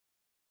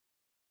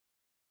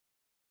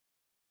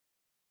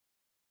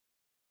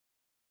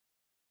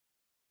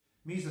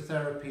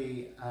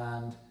Mesotherapy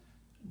and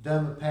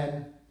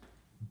dermapen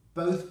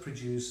both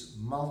produce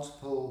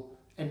multiple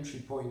entry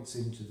points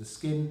into the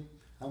skin,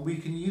 and we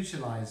can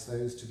utilise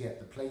those to get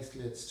the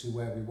platelets to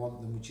where we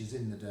want them, which is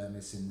in the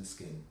dermis, in the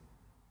skin.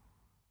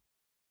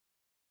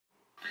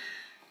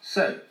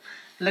 So,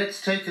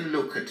 let's take a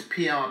look at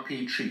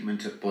PRP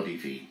treatment at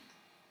Bodyvie.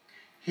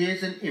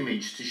 Here's an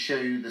image to show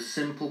you the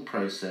simple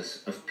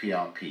process of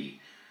PRP.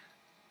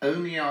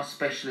 Only our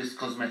specialist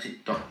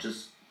cosmetic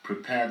doctors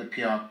prepare the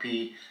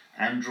PRP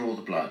and draw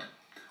the blood.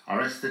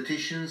 Our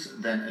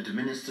aestheticians then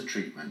administer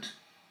treatment.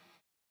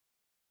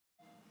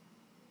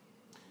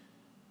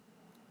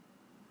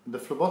 The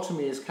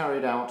phlebotomy is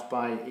carried out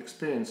by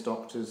experienced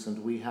doctors,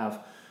 and we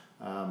have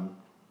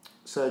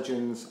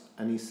surgeons,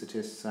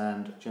 anaesthetists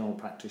and general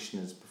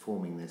practitioners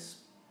performing this.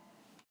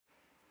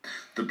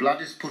 The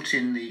blood is put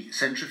in the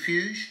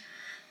centrifuge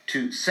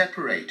to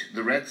separate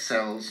the red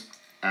cells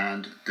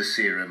and the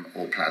serum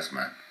or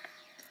plasma.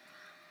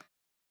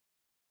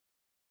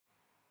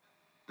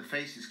 The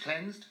face is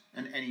cleansed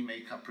and any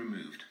makeup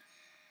removed.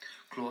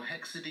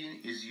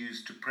 Chlorhexidine is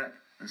used to prep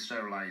and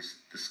sterilise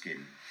the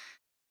skin.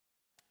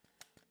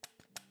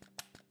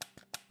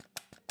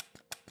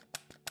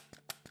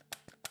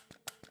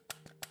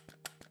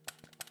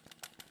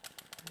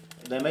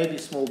 There may be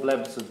small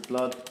blebs of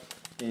blood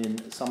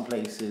in some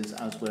places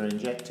as we're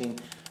injecting,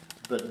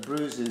 but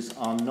bruises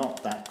are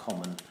not that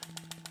common.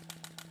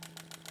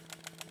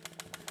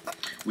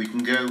 We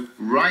can go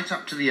right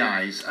up to the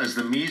eyes as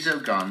the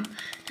Mesogun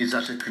is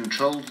at a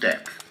controlled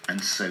depth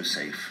and so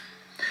safe.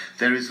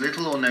 There is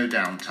little or no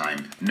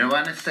downtime. No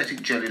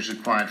anaesthetic gel is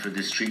required for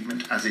this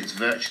treatment as it's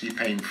virtually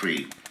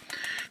pain-free.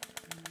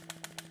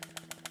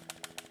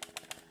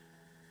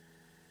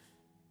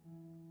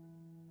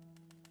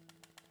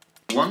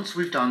 Once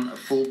we've done a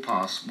full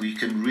pass, we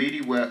can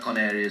really work on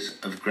areas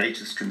of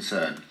greatest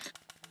concern.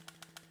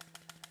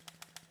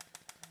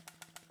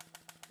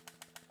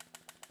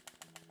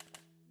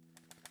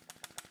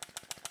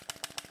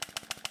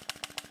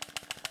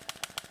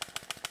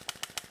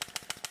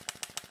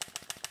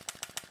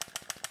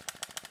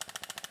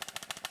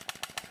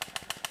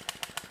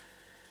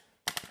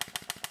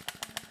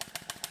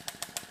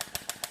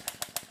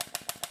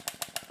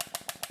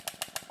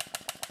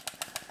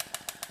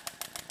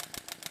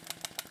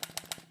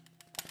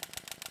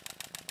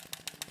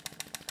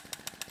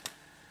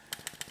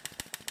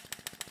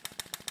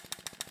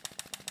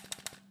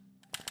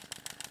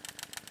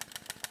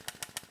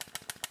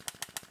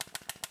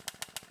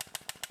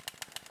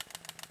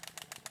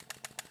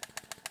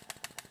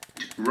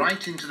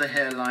 Right into the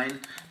hairline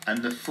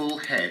and the full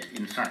head,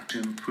 in fact, to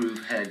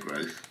improve hair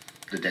growth,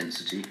 the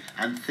density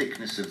and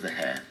thickness of the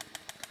hair.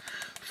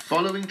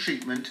 Following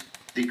treatment,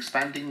 the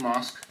expanding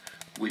mask,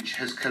 which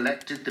has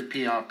collected the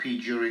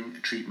PRP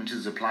during treatment,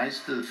 is applied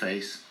to the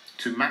face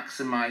to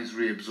maximise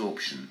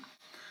reabsorption.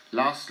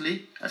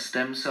 Lastly, a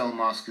stem cell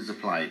mask is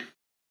applied.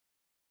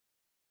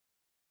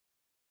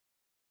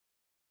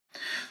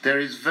 There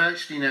is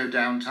virtually no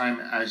downtime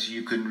as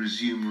you can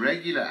resume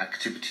regular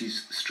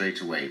activities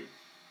straight away.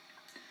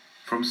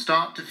 From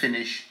start to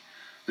finish,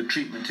 the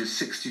treatment is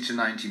 60 to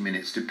 90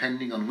 minutes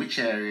depending on which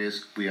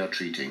areas we are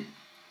treating.